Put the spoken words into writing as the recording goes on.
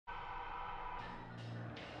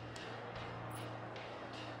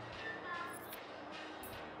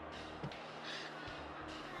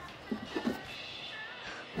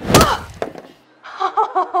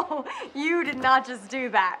Oh, you did not just do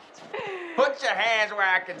that. Put your hands where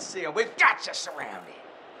I can see them. We've got you surrounded.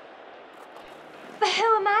 But who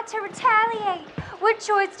am I to retaliate? What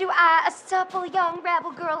choice do I, a supple young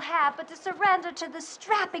rebel girl, have but to surrender to the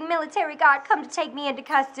strapping military guard come to take me into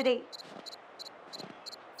custody?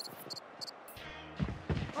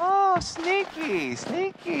 Oh, sneaky,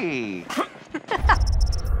 sneaky.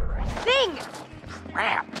 Thing!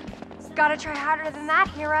 Crap. Gotta try harder than that,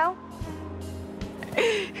 hero.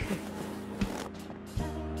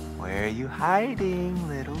 Where are you hiding,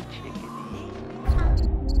 little chickadee?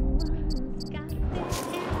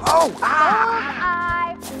 Oh,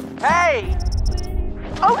 ah! Bullseye! Hey!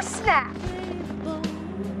 Oh, snap!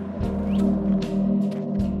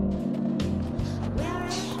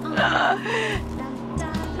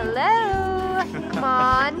 Hello? Come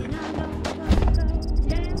on.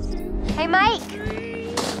 Hey, Mike!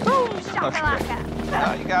 Boom, shakalaka!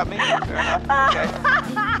 No, you got me. Fair enough. Okay.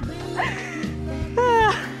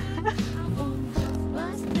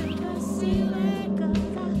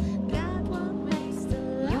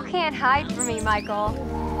 You can't hide from me, Michael.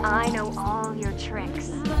 I know all your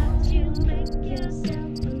tricks.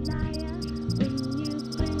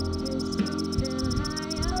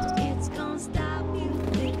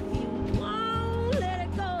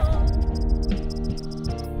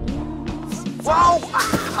 Whoa!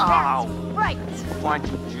 Ow! Right. Why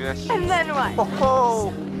don't you just... And then what?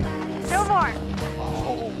 Oh! No more.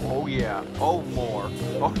 Oh, yeah. Oh, more.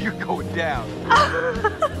 Oh, you're going down.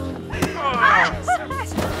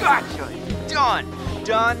 Gotcha! Done!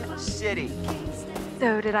 Done city.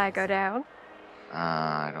 So did I go down?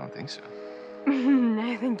 I don't think so.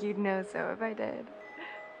 I think you'd know so if I did.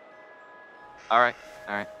 All right.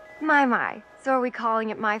 My. So are we calling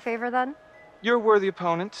it my favor then? You're a worthy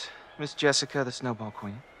opponent, Miss Jessica, the Snowball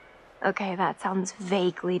Queen. Okay, that sounds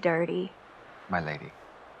vaguely dirty. My lady.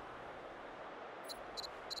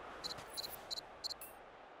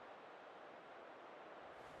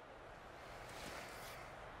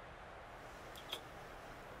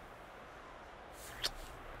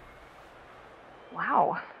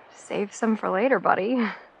 Wow. Save some for later, buddy.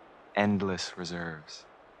 Endless reserves.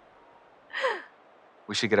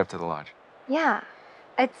 We should get up to the lodge. Yeah.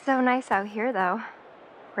 It's so nice out here, though.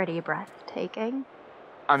 Pretty breathtaking.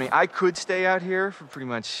 I mean, I could stay out here for pretty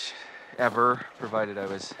much ever, provided I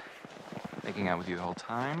was making out with you the whole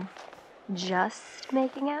time. Just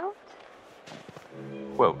making out?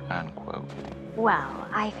 Quote, unquote. Well,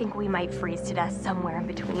 I think we might freeze to death somewhere in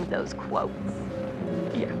between those quotes.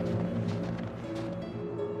 Yeah.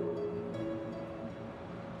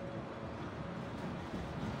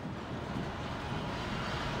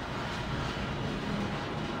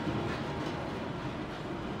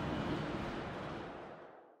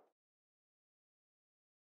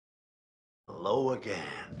 Hello again.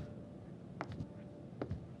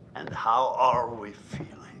 And how are we feeling?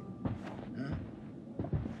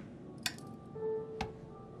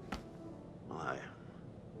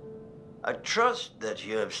 I trust that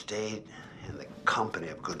you have stayed in the company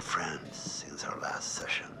of good friends since our last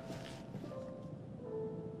session.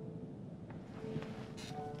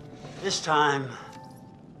 This time,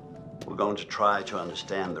 we're going to try to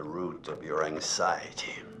understand the root of your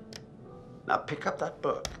anxiety. Now pick up that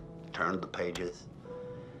book. Turn the pages.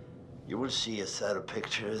 You will see a set of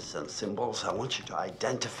pictures and symbols. I want you to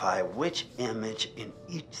identify which image in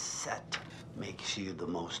each set makes you the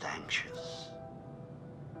most anxious.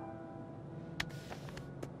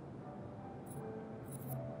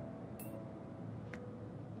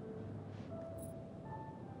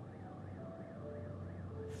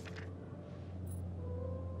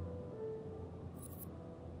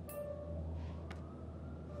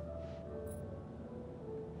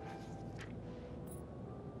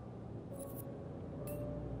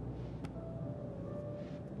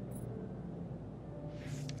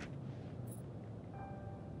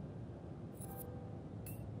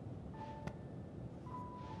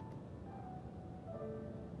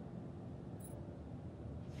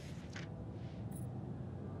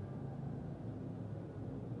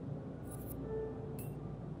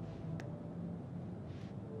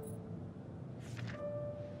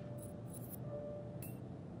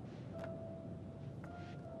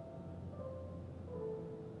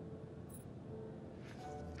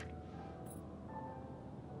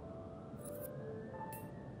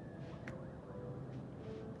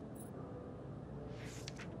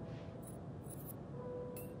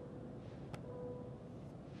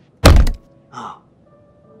 Oh.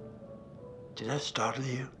 Did I startle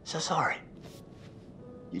you? So sorry.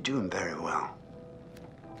 You're doing very well.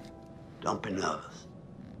 Don't be nervous.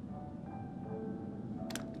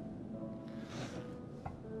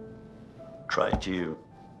 try to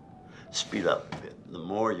speed up a bit. The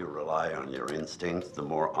more you rely on your instincts, the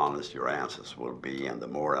more honest your answers will be, and the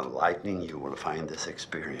more enlightening you will find this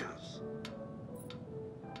experience.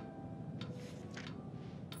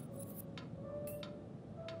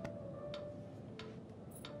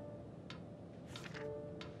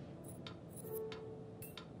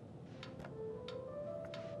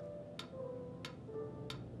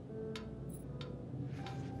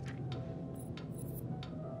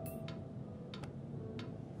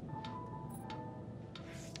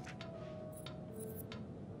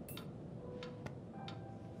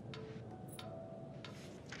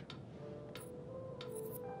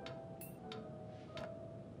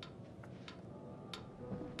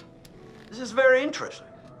 This is very interesting.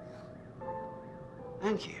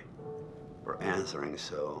 Thank you for answering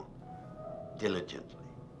so diligently.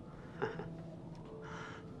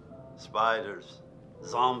 Spiders,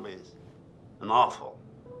 zombies, and awful.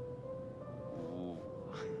 Ooh.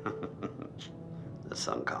 The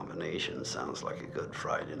sun combination sounds like a good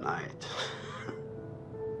Friday night.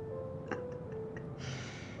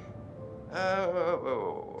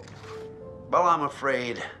 Well, I'm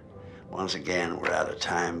afraid once again we're out of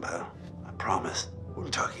time, but I promise we'll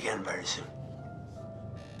talk again very soon.